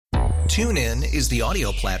TuneIn is the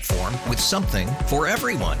audio platform with something for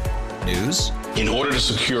everyone. News. In order to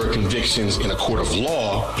secure convictions in a court of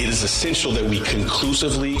law, it is essential that we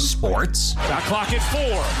conclusively. Sports. Shot clock at 4.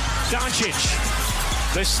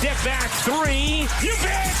 Doncic. The step back 3. You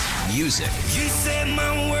bet. Music. You set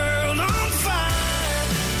my world on fire.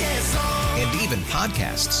 Yes, and even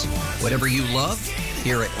podcasts. Whatever you love,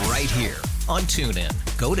 hear it right here on TuneIn.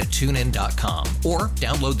 Go to TuneIn.com or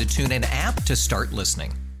download the TuneIn app to start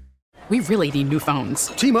listening. We really need new phones.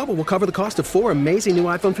 T-Mobile will cover the cost of 4 amazing new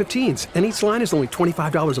iPhone 15s, and each line is only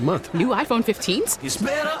 $25 a month. New iPhone 15s? it's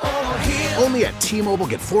better over here. Only at T-Mobile,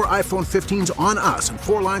 get 4 iPhone 15s on us and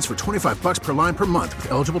 4 lines for $25 per line per month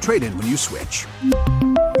with eligible trade-in when you switch.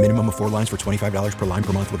 Minimum of 4 lines for $25 per line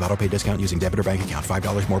per month with autopay discount using debit or bank account.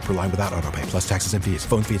 $5 more per line without autopay, plus taxes and fees.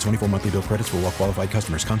 Phone fee at 24 monthly bill credits for well-qualified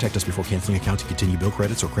customers. Contact us before canceling account to continue bill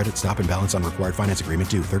credits or credit stop and balance on required finance agreement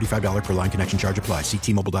due. $35 per line connection charge applies. See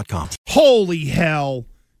T-Mobile.com. Holy hell.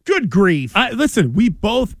 Good grief. Listen, we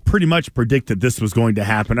both pretty much predicted this was going to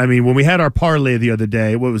happen. I mean, when we had our parlay the other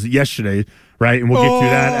day, what was it, yesterday, right? And we'll get to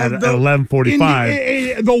that at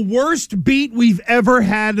 11:45. The worst beat we've ever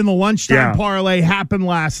had in the lunchtime parlay happened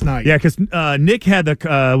last night. Yeah, because Nick had the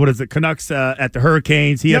Canucks at the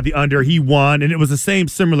Hurricanes. He had the under. He won, and it was the same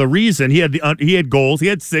similar reason. He had goals. He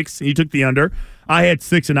had 6. He took the under. I had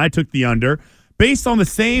 6, and I took the under. Based on the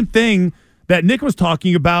same thing that Nick was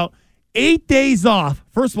talking about, 8 days off.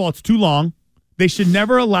 First of all, it's too long. They should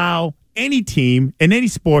never allow any team in any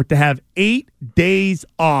sport to have 8 days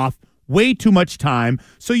off. Way too much time.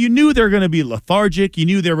 So you knew they were going to be lethargic. You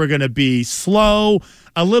knew they were going to be slow,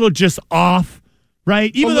 a little just off,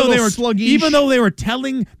 right? Even though they were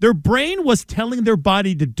telling, their brain was telling their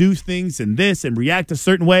body to do things and this and react a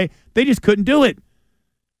certain way, they just couldn't do it.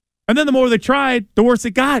 And then the more they tried, the worse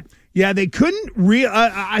it got. Yeah, they couldn't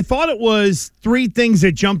I thought it was 3 things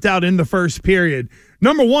that jumped out in the first period.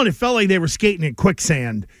 Number one, it felt like they were skating in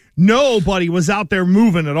quicksand. Nobody was out there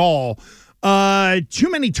moving at all. Too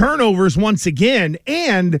many turnovers once again,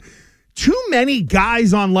 and too many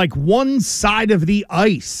guys on like one side of the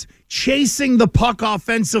ice chasing the puck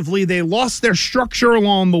offensively. They lost their structure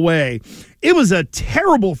along the way. It was a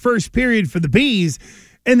terrible first period for the Bees,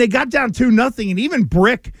 and they got down 2-0. And even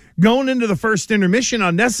Brick going into the first intermission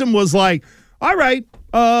on Nessim was like, all right,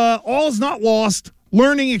 all's not lost.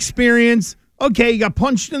 Learning experience. Okay, you got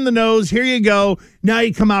punched in the nose. Here you go. Now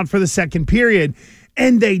you come out for the second period.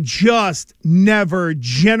 And they just never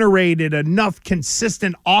generated enough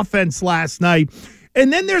consistent offense last night.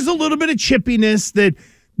 And then there's a little bit of chippiness that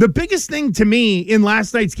the biggest thing to me in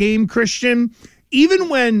last night's game, Christian, even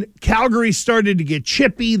when Calgary started to get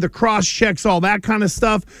chippy, the cross checks, all that kind of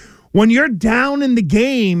stuff, when you're down in the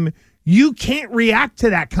game, you can't react to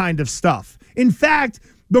that kind of stuff. In fact,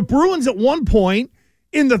 the Bruins at one point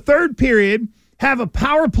in the third period have a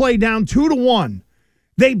power play down 2-1.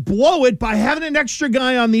 They blow it by having an extra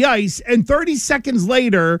guy on the ice, and 30 seconds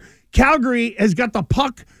later, Calgary has got the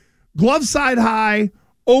puck glove side high,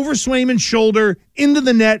 over Swayman's shoulder, into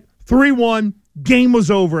the net, 3-1. Game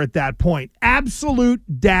was over at that point. Absolute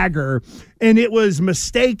dagger, and it was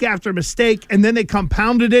mistake after mistake, and then they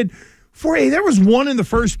compounded it. There was one in the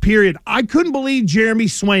first period. I couldn't believe Jeremy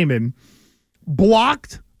Swayman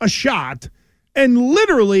blocked a shot, and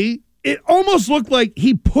literally it almost looked like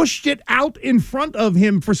he pushed it out in front of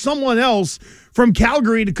him for someone else from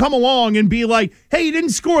Calgary to come along and be like, hey, you didn't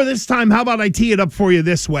score this time. How about I tee it up for you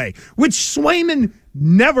this way? Which Swayman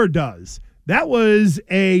never does. That was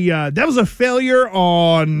a failure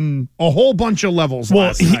on a whole bunch of levels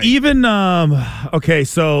last night. Even,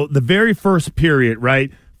 so the very first period,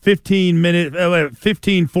 right,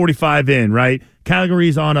 15:45 in, right,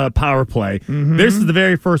 Calgary's on a power play. Mm-hmm. This is the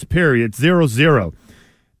very first period, 0-0.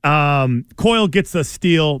 Coyle gets a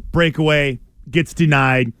steal, breakaway, gets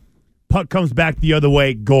denied, puck comes back the other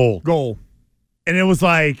way, goal. And it was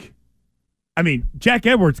like, I mean, Jack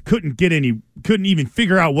Edwards couldn't even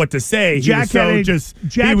figure out what to say. Jack had as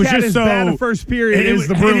bad a first period as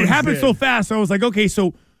the Bruins. It happened so fast. So I was like, okay,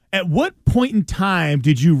 so at what point in time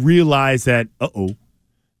did you realize that,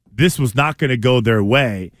 this was not going to go their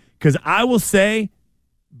way? Because I will say,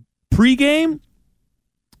 pregame,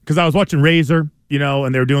 because I was watching Razor,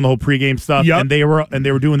 and they were doing the whole pregame stuff, and they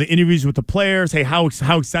were doing the interviews with the players. Hey, how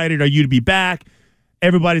excited are you to be back?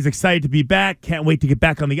 Everybody's excited to be back. Can't wait to get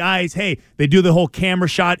back on the ice. Hey, they do the whole camera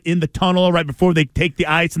shot in the tunnel right before they take the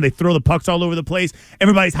ice, and they throw the pucks all over the place.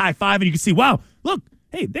 Everybody's high-fiving. You can see, wow, look,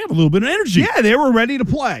 hey, they have a little bit of energy. Yeah, they were ready to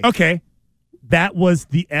play. Okay, that was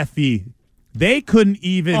the FE. They couldn't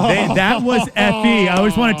even. That was FE. I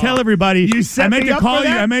always want to tell everybody. I meant to call you.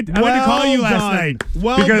 I meant to call you last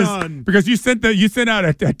night. Because you sent out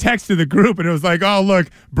a text to the group and it was like, oh look,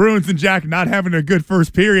 Bruins and Jack not having a good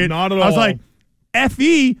first period. Not at all. I was like,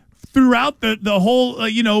 FE throughout the whole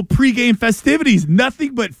pregame festivities,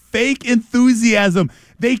 nothing but fake enthusiasm.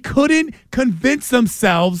 They couldn't convince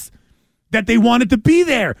themselves that they wanted to be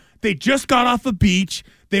there. They just got off a beach.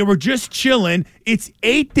 They were just chilling. It's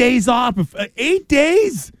 8 days off. 8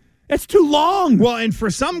 days? That's too long. Well, and for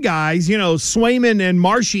some guys, Swayman and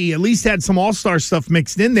Marshy at least had some all-star stuff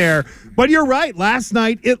mixed in there. But you're right. Last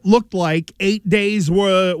night, it looked like 8 days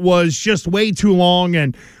was just way too long.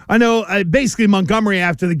 And I know basically Montgomery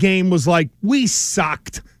after the game was like, we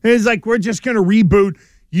sucked. It's like, we're just going to reboot.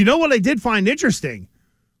 You know what I did find interesting?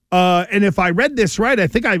 And if I read this right, I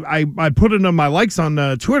think I put it on my likes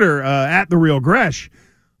on Twitter, at The Real Gresh.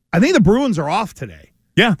 I think the Bruins are off today.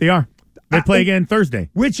 Yeah, they are. They play again Thursday.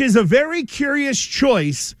 Which is a very curious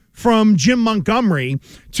choice from Jim Montgomery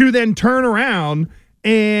to then turn around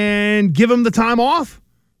and give them the time off.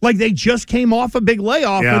 Like they just came off a big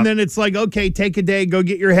layoff, and then it's like, okay, take a day, go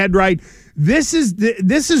get your head right. This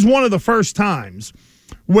is one of the first times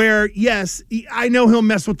where, yes, I know he'll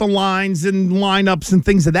mess with the lines and lineups and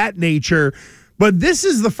things of that nature, but this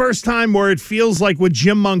is the first time where it feels like with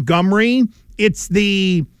Jim Montgomery, it's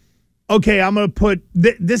the, okay, I'm going to put,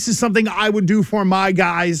 this is something I would do for my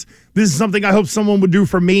guys. This is something I hope someone would do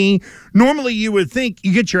for me. Normally you would think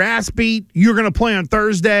you get your ass beat, you're going to play on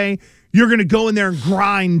Thursday, you're going to go in there and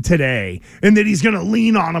grind today, and that he's going to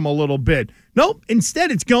lean on him a little bit. Nope.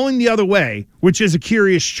 Instead, it's going the other way, which is a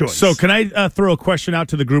curious choice. So, can I throw a question out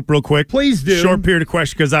to the group real quick? Please do. Short period of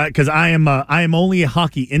question, because I am only a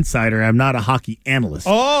hockey insider. I'm not a hockey analyst.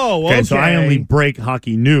 Oh, okay. So I only break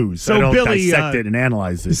hockey news. So I don't Billy, dissect it and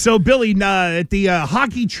analyze it. So Billy, at the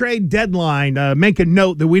hockey trade deadline, make a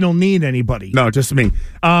note that we don't need anybody. No, just me.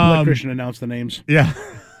 Let Christian announce the names. Yeah.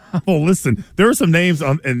 Well, listen, there were some names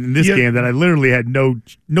in this game that I literally had no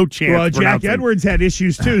chance. Well, Jack Edwards had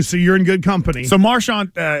issues too, so you're in good company. So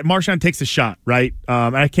Marchand takes a shot, right?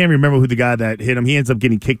 I can't remember who the guy that hit him. He ends up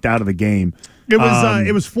getting kicked out of the game.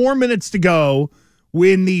 It was 4 minutes to go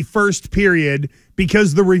in the first period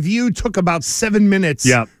because the review took about 7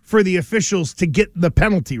 minutes for the officials to get the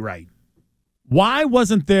penalty right. Why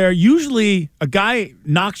wasn't there? Usually, a guy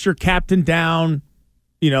knocks your captain down,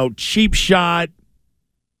 cheap shot,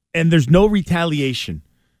 and there's no retaliation.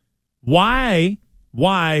 Why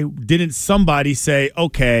didn't somebody say,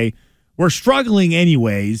 okay, we're struggling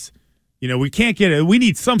anyways, we can't get it, we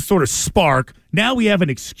need some sort of spark. Now we have an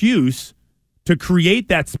excuse to create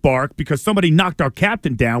that spark because somebody knocked our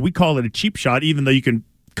captain down. We call it a cheap shot, even though you can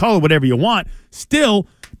call it whatever you want. Still,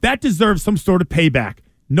 that deserves some sort of payback.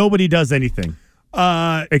 Nobody does anything.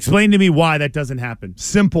 Explain to me why that doesn't happen.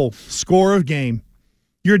 Simple. Score of game.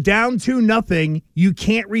 You're down 2-0. You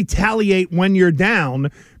can't retaliate when you're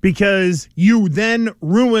down because you then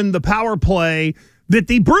ruin the power play that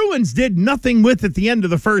the Bruins did nothing with at the end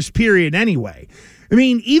of the first period anyway. I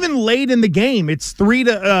mean, even late in the game, it's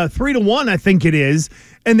 3-1, I think it is,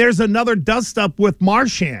 and there's another dust-up with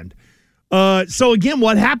Marchand. So, again,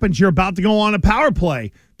 what happens? You're about to go on a power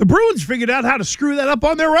play. The Bruins figured out how to screw that up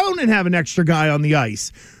on their own and have an extra guy on the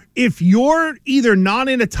ice. If you're either not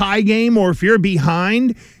in a tie game or if you're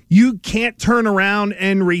behind, you can't turn around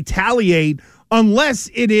and retaliate unless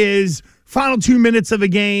it is final 2 minutes of a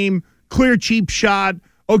game, clear cheap shot,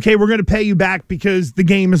 okay, we're going to pay you back because the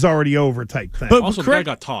game is already over type thing. But also, the guy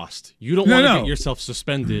got tossed. You don't want to get yourself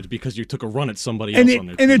suspended because you took a run at somebody else on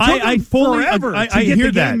there. And it took forever to get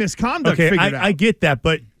the game misconduct figured out. I get that,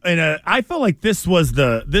 but I felt like this was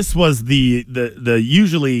the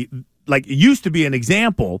usually, like, it used to be an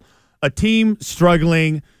example. A team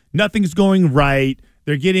struggling, nothing's going right.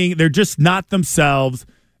 They're just not themselves.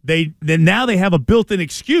 Now they have a built-in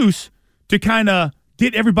excuse to kind of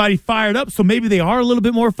get everybody fired up. So maybe they are a little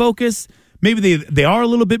bit more focused. Maybe they are a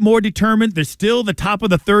little bit more determined. They're still the top of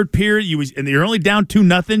the third period, and you're only down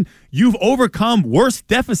 2-0. You've overcome worse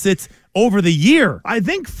deficits over the year. I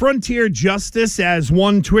think frontier justice, as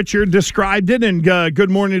one Twitcher described it, and good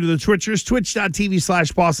morning to the Twitchers,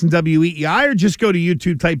 twitch.tv/Boston WEEI, or just go to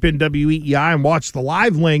YouTube, type in WEEI, and watch the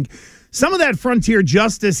live link. Some of that frontier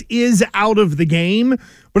justice is out of the game,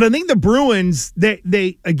 but I think the Bruins,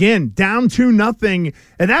 they again, down 2-0.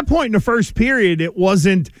 At that point in the first period, it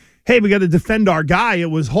wasn't, hey, we got to defend our guy.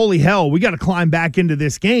 It was, holy hell, we got to climb back into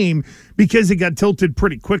this game because it got tilted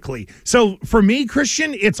pretty quickly. So for me,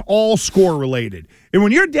 Christian, it's all score related. And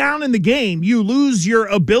when you're down in the game, you lose your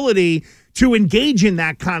ability to engage in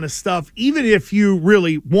that kind of stuff, even if you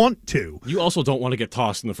really want to. You also don't want to get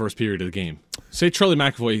tossed in the first period of the game. Say Charlie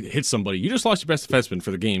McAvoy hits somebody. You just lost your best defenseman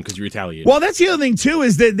for the game because you retaliated. Well, that's the other thing, too,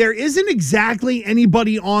 is that there isn't exactly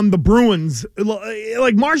anybody on the Bruins.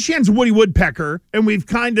 Like, Marchand's Woody Woodpecker, and we've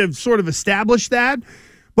kind of sort of established that.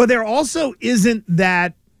 But there also isn't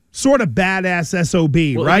that sort of badass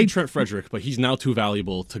SOB, right? Trent Frederick, but he's now too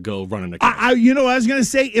valuable to go run an account. I was going to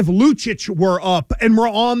say, if Lucic were up and we're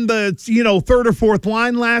on the, third or fourth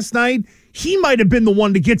line last night, he might have been the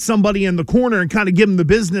one to get somebody in the corner and kind of give him the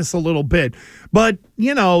business a little bit. But,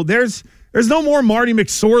 there's no more Marty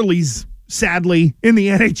McSorleys, sadly, in the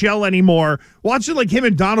NHL anymore. Watching like him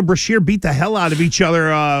and Donald Brashear beat the hell out of each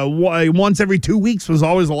other once every 2 weeks was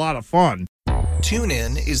always a lot of fun.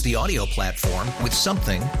 TuneIn is the audio platform with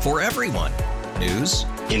something for everyone. News.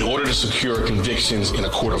 In order to secure convictions in a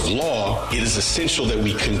court of law, it is essential that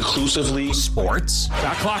we conclusively. Sports.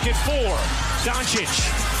 Shot clock at 4.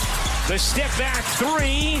 Doncic. The step back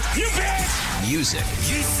 3. You bet. Music.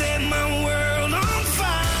 You set my world on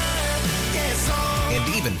fire. Yes,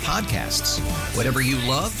 and even podcasts. Whatever you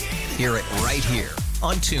love, hear it right here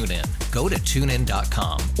on TuneIn. Go to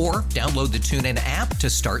TuneIn.com or download the TuneIn app to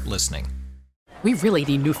start listening. We really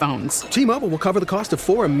need new phones. T-Mobile will cover the cost of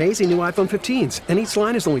 4 amazing new iPhone 15s, and each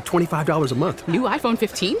line is only $25 a month. New iPhone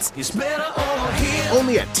 15s? it's better over here.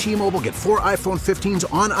 Only at T-Mobile, get 4 iPhone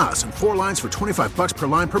 15s on us and 4 lines for $25 per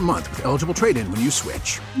line per month with eligible trade-in when you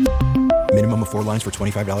switch. Minimum of 4 lines for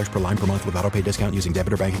 $25 per line per month with autopay discount using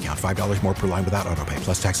debit or bank account. $5 more per line without autopay,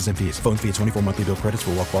 plus taxes and fees. Phone fee at 24 monthly bill credits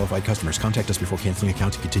for well-qualified customers. Contact us before canceling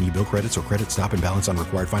account to continue bill credits or credit stop and balance on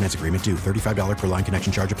required finance agreement due. $35 per line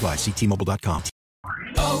connection charge applies. See T-Mobile.com.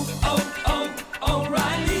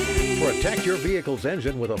 O'Reilly. Protect your vehicle's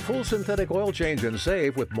engine with a full synthetic oil change and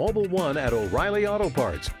save with Mobile One at O'Reilly Auto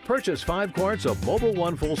Parts. Purchase 5 quarts of Mobile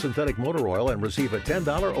One full synthetic motor oil and receive a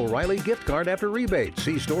 $10 O'Reilly gift card after rebate.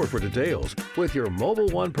 See store for details. With your Mobile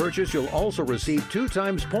One purchase, you'll also receive 2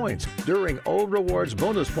 times points during O Rewards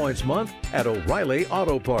Bonus Points Month at O'Reilly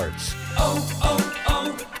Auto Parts.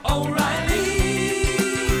 O'Reilly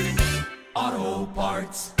Auto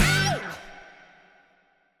Parts.